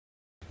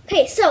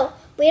Hey, so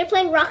we are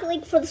playing Rocket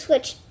League for the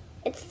Switch.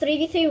 It's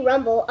 3v3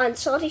 Rumble on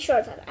Salty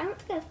Shores. I don't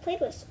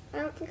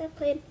think I've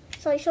played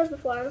Salty Shores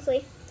before,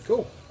 honestly.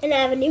 Cool. And I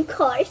have a new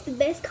car. It's the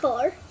best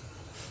car.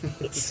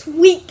 It's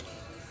sweet.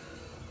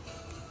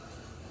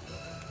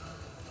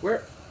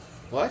 Where?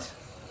 What?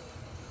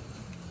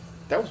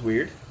 That was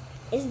weird.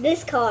 It's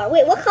this car.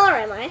 Wait, what color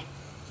am I?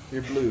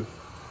 You're blue.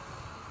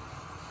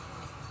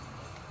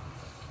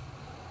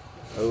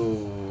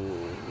 Oh.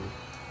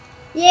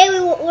 Yay,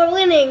 we're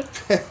winning.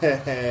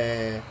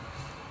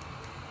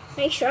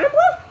 Are you sure I'm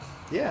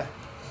blue? Yeah.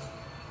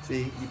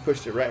 See, you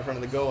pushed it right in front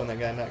of the goal and that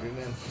guy knocked it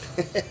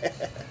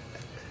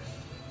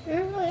in.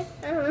 Okay,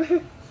 I don't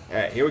know.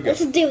 Alright, here we go.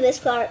 Let's do this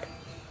part.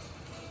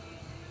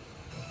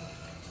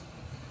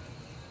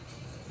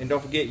 And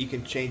don't forget, you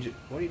can change it.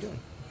 What are you doing?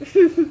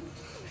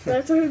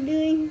 That's what I'm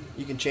doing.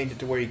 You can change it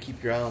to where you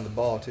keep your eye on the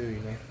ball, too,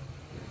 you know.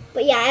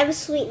 But yeah, I have a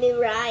sweet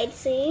new ride,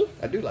 see?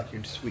 I do like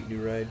your sweet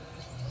new ride.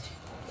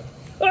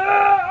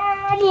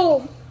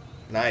 Boom!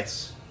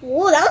 Nice.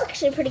 Whoa, that was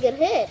actually a pretty good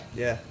hit.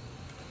 Yeah.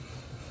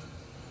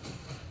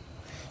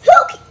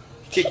 Hook!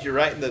 Kicked you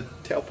right in the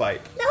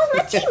tailpipe. That was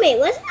my teammate,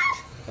 wasn't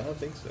it? I don't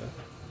think so.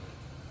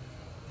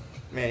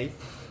 Man, he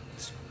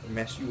just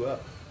messed you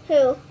up.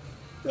 Who?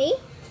 Me?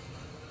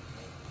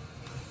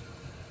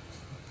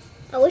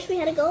 I wish we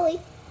had a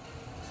goalie.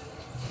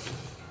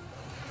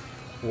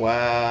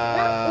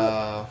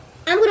 Wow.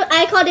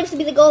 I call Dibs to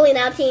be the goalie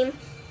now, team.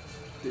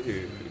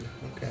 Dude,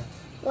 okay.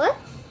 What?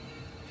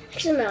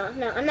 Actually, no,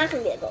 I'm not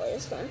gonna be the goalie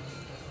this one.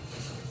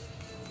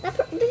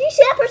 Did you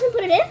see that person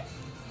put it in?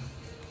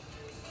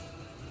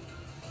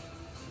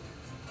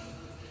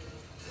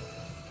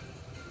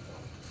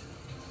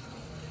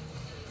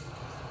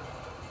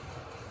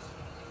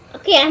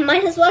 Okay, I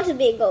might as well to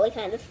be a goalie,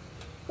 kind of.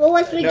 Well,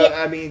 once we get...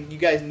 I mean, you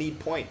guys need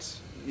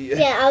points.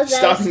 Yeah, I was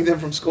stopping them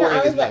from scoring.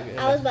 No, is not good.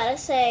 I was about to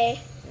say,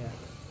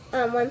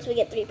 once we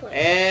get 3 points.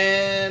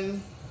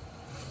 And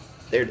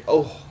there.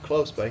 Oh,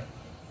 close, buddy.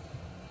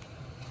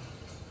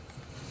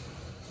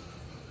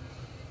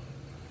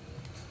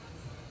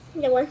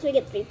 Yeah, once we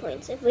get 3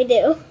 points. If we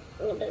do,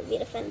 we're gonna be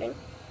defending.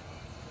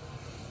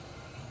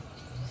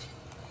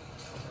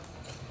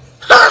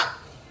 Ha!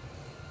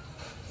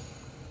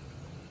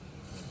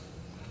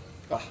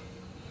 Ah.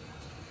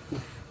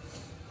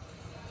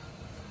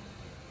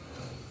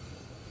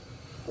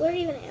 Where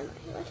even am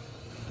I? What?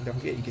 Don't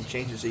forget, you can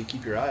change it so you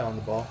keep your eye on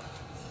the ball.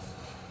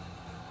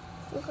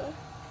 Okay.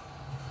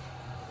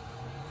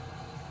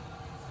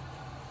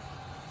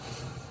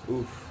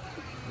 Oof,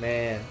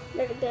 man.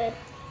 Very good.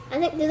 I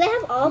think, do they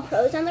have all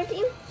pros on their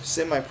team?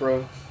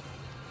 Semi-pro.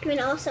 I mean,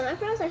 all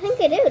semi-pros? I think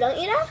they do, don't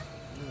you, Dad?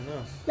 I don't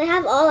know. They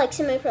have all, like,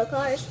 semi-pro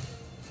cars.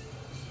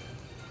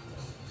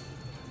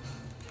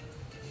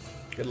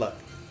 Good luck.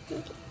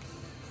 Thank you.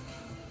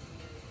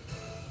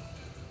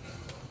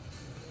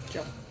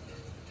 Jump.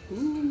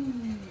 Ooh.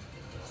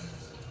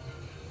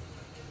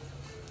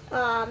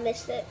 Aw,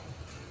 missed it.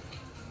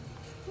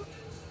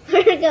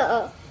 Where'd it go?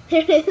 Oh,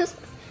 there it is.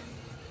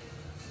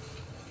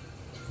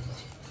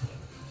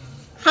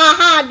 Ha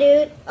ha,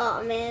 dude.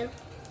 Oh man.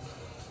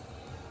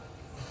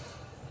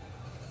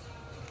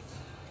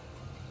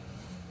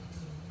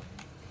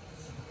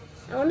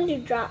 I want to do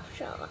drop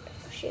shot.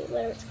 Shoot,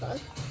 whatever it's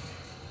called.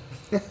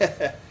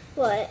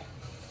 What?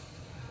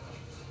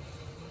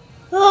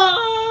 Oh!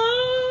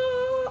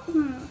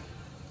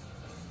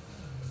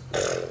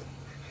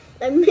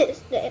 I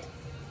missed it.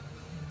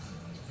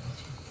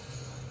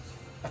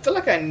 I feel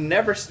like I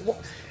never.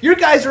 Your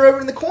guys are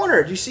over in the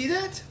corner. Do you see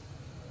that?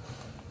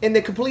 In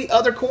the complete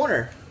other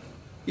corner.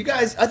 You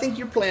guys, I think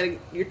you're playing.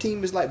 Your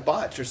team is like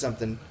bots or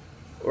something,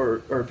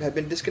 or have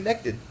been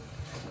disconnected.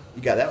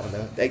 You got that one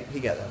though. He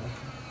got that one.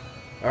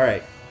 All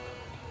right.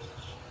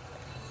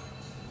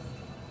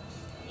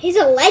 He's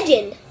a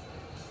legend.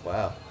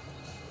 Wow.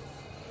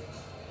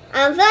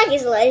 I don't feel like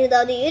he's a legend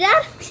though, do you,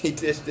 Dad? He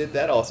just did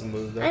that awesome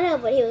move though. I know,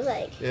 but he was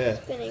like Yeah.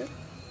 spinning.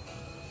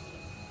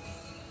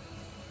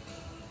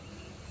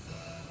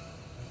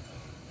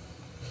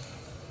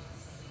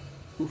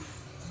 Oof.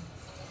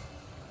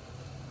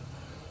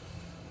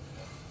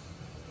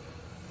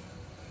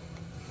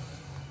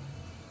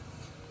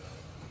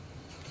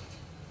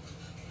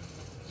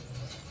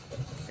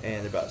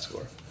 And they're about to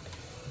score.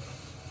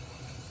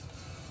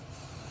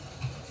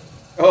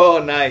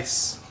 Oh,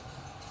 nice.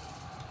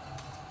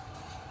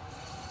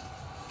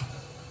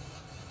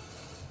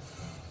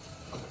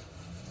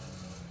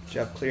 Good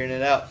job clearing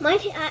it out. I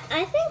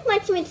think my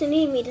teammates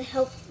need me to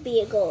help be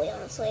a goalie,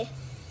 honestly.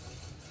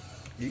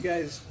 You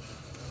guys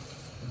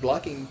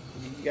blocking.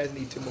 You guys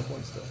need 2 more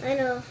points though. I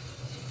know.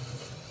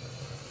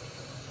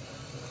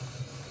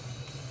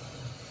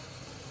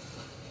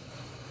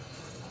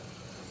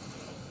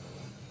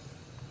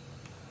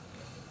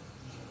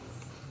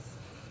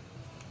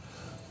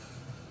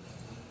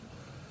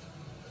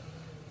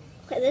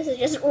 Okay, this is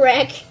just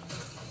wreck.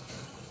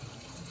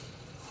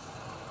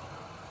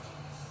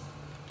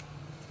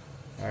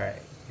 All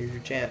right, here's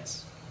your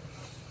chance.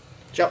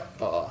 Jump.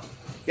 You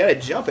gotta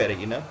jump at it,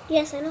 you know.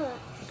 Yes, I know that.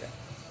 Okay.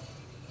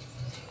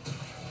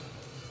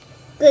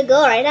 Good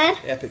goal, right, Dad?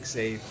 Epic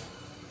save.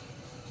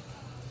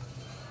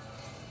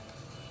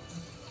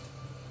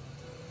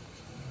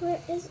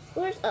 Where's,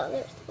 oh,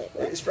 there's, wait,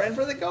 what? It's right in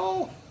front of the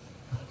goal.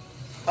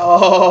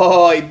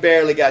 Oh, he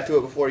barely got to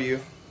it before you.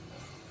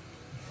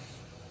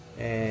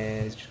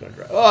 And he's just going to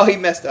drive. Oh, he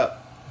messed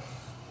up.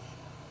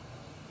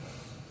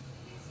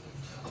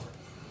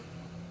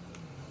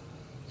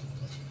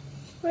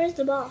 Where's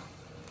the ball?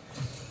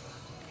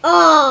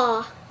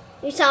 Oh!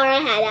 You saw what I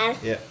had, Dad.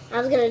 Yeah. I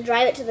was going to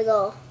drive it to the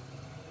goal.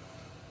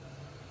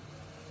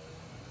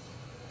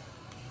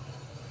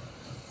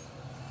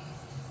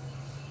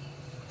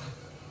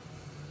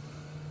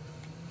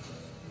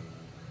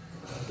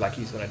 Like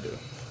he's going to do.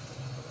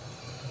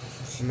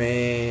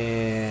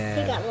 Man.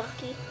 He got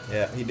lucky.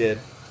 Yeah, he did.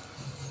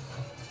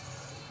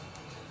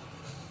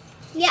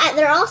 Yeah,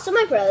 they're all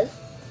semi-pros.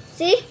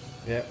 See?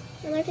 Yeah.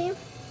 On their team.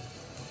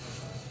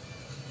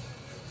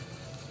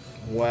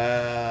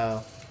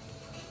 Wow.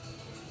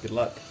 Good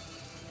luck.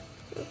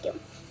 Thank you.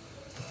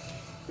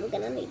 I'm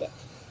gonna need it.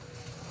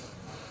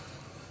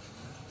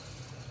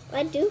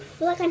 I do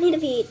feel like I need to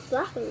be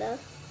blocking though,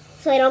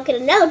 so I don't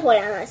get another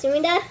point. I'm not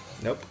assuming, Dad.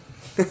 Nope.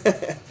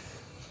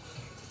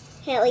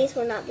 Hey, at least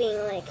we're not being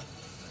like.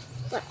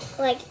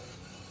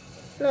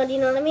 No, do you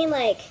know what I mean?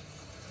 Like,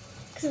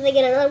 because if they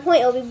get another point,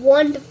 it'll be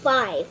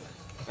 1-5.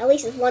 At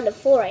least it's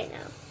 1-4 right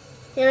now.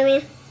 You know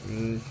what I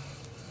mean?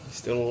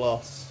 Still a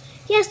loss.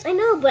 Yes, I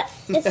know, but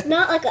it's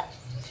not like a.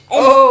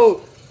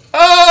 Oh!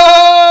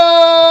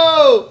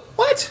 Oh!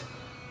 What?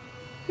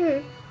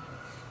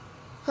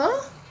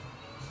 Huh?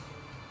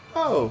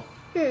 Oh.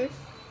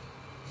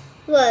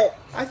 What?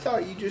 I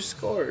thought you just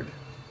scored.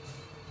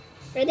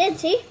 I did,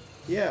 see?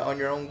 Yeah, on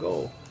your own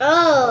goal. On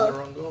Oh.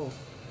 your own goal.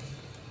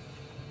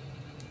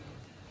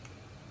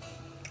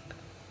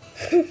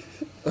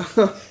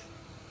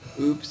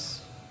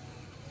 Oops.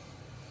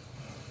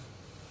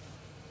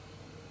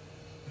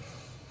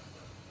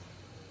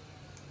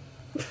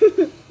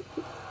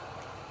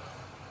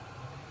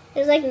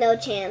 There's like no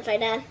chance, right,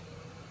 Dad?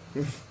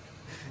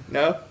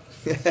 No?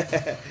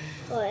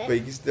 What? But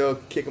you can still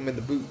kick him in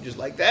the boot just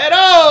like that.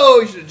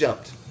 Oh, you should have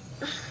jumped.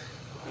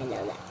 I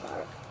know that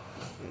part.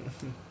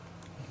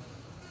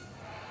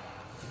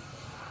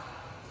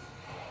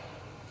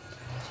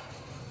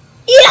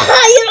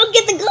 Yeah, you don't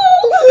get the goal.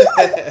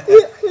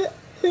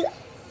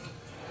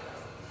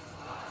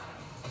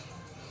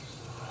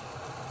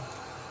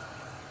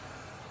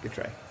 Good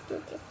try.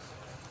 Okay.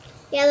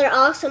 Yeah, they're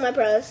all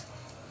semi-pros.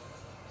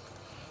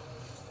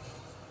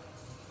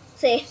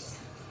 See.